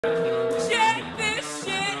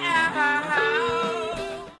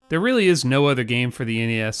There really is no other game for the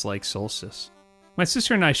NES like Solstice. My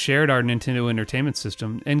sister and I shared our Nintendo Entertainment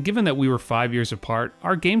System, and given that we were 5 years apart,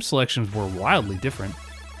 our game selections were wildly different.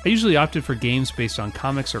 I usually opted for games based on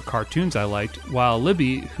comics or cartoons I liked, while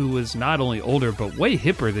Libby, who was not only older but way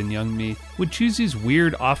hipper than young me, would choose these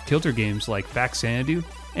weird off-kilter games like Fact Xanadu,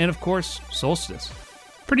 and of course, Solstice.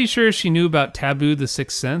 Pretty sure she knew about Taboo the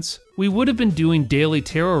Sixth Sense. We would have been doing daily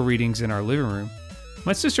tarot readings in our living room.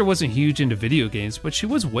 My sister wasn't huge into video games, but she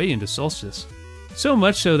was way into Solstice. So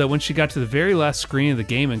much so that when she got to the very last screen of the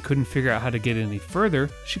game and couldn't figure out how to get any further,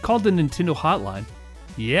 she called the Nintendo hotline.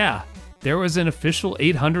 Yeah, there was an official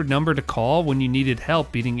 800 number to call when you needed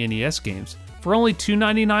help beating NES games, for only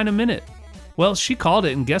 $2.99 a minute. Well, she called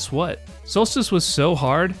it, and guess what? Solstice was so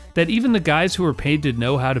hard that even the guys who were paid to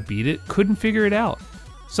know how to beat it couldn't figure it out.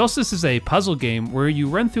 Solstice is a puzzle game where you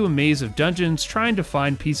run through a maze of dungeons trying to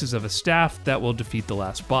find pieces of a staff that will defeat the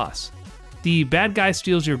last boss. The bad guy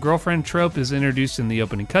steals your girlfriend trope is introduced in the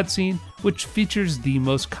opening cutscene, which features the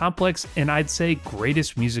most complex and I'd say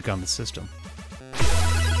greatest music on the system.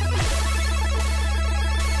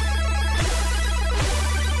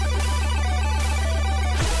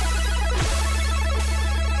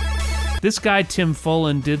 This guy Tim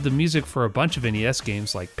Follin did the music for a bunch of NES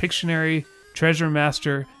games like Pictionary, Treasure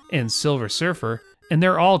Master, and Silver Surfer, and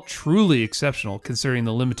they're all truly exceptional considering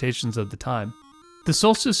the limitations of the time. The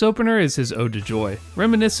Solstice opener is his ode to joy,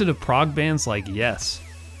 reminiscent of prog bands like Yes.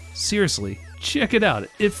 Seriously, check it out,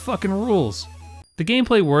 it fucking rules. The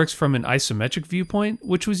gameplay works from an isometric viewpoint,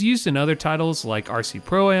 which was used in other titles like RC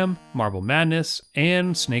Pro-Am, Marble Madness,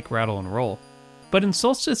 and Snake Rattle and Roll. But in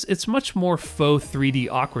Solstice, it's much more faux 3D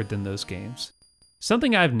awkward than those games.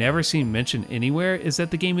 Something I've never seen mentioned anywhere is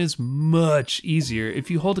that the game is much easier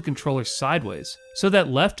if you hold the controller sideways, so that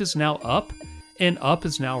left is now up, and up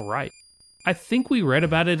is now right. I think we read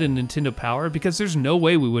about it in Nintendo Power because there's no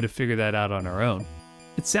way we would have figured that out on our own.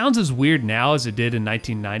 It sounds as weird now as it did in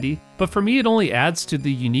 1990, but for me it only adds to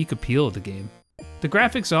the unique appeal of the game. The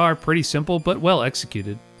graphics are pretty simple but well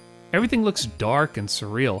executed. Everything looks dark and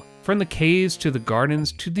surreal, from the caves to the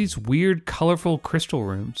gardens to these weird colorful crystal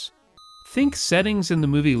rooms. Think settings in the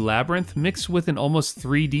movie Labyrinth mixed with an almost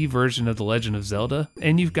 3D version of The Legend of Zelda,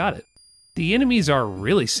 and you've got it. The enemies are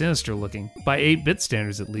really sinister looking, by 8-bit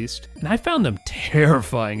standards at least, and I found them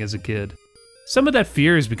terrifying as a kid. Some of that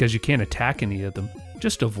fear is because you can't attack any of them,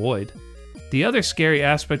 just avoid. The other scary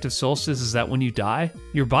aspect of Solstice is that when you die,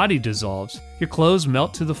 your body dissolves, your clothes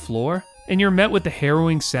melt to the floor, and you're met with the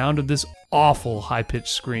harrowing sound of this awful high-pitched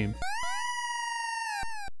scream.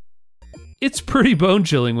 It's pretty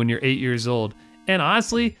bone-chilling when you're 8 years old, and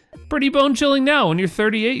honestly, pretty bone-chilling now when you're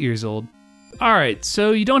 38 years old. Alright, so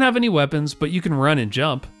you don't have any weapons, but you can run and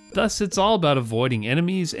jump, thus it's all about avoiding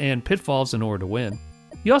enemies and pitfalls in order to win.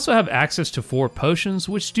 You also have access to 4 potions,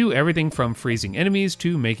 which do everything from freezing enemies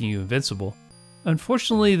to making you invincible.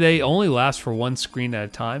 Unfortunately, they only last for 1 screen at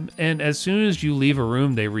a time, and as soon as you leave a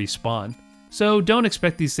room they respawn, so don't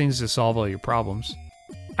expect these things to solve all your problems.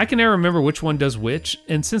 I can never remember which one does which,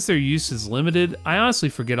 and since their use is limited, I honestly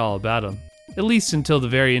forget all about them. At least until the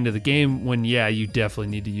very end of the game when yeah, you definitely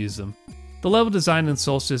need to use them. The level design in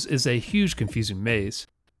Solstice is a huge confusing maze.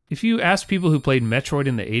 If you ask people who played Metroid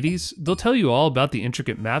in the 80s, they'll tell you all about the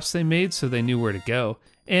intricate maps they made so they knew where to go,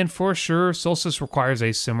 and for sure, Solstice requires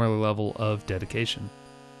a similar level of dedication.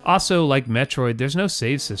 Also, like Metroid, there's no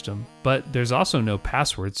save system, but there's also no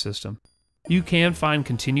password system. You can find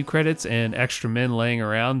continue credits and extra men laying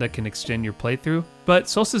around that can extend your playthrough, but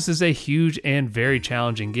Solstice is a huge and very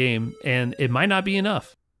challenging game, and it might not be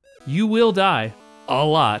enough. You will die, a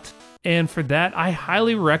lot, and for that, I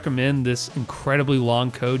highly recommend this incredibly long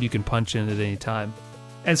code you can punch in at any time.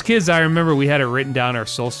 As kids, I remember we had it written down our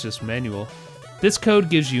Solstice manual. This code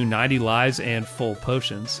gives you 90 lives and full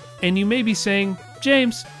potions, and you may be saying,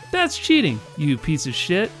 James, that's cheating, you piece of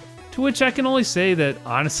shit, to which I can only say that,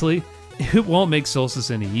 honestly, it won't make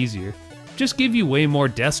Solstice any easier, just give you way more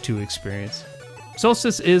deaths to experience.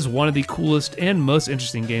 Solstice is one of the coolest and most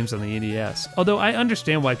interesting games on the NES, although I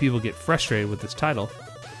understand why people get frustrated with this title.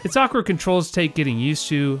 Its awkward controls take getting used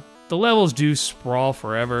to, the levels do sprawl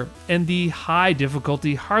forever, and the high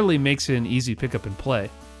difficulty hardly makes it an easy pickup and play.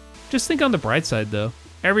 Just think on the bright side though,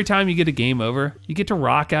 every time you get a game over, you get to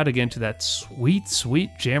rock out again to that sweet,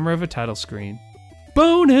 sweet jammer of a title screen.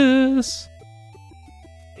 Bonus!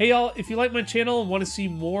 Hey y'all, if you like my channel and want to see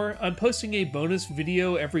more, I'm posting a bonus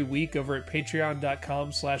video every week over at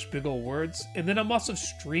patreon.com/bigolwords, and then I'm also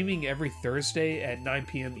streaming every Thursday at 9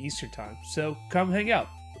 PM Eastern Time, so come hang out.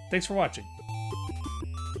 Thanks for watching.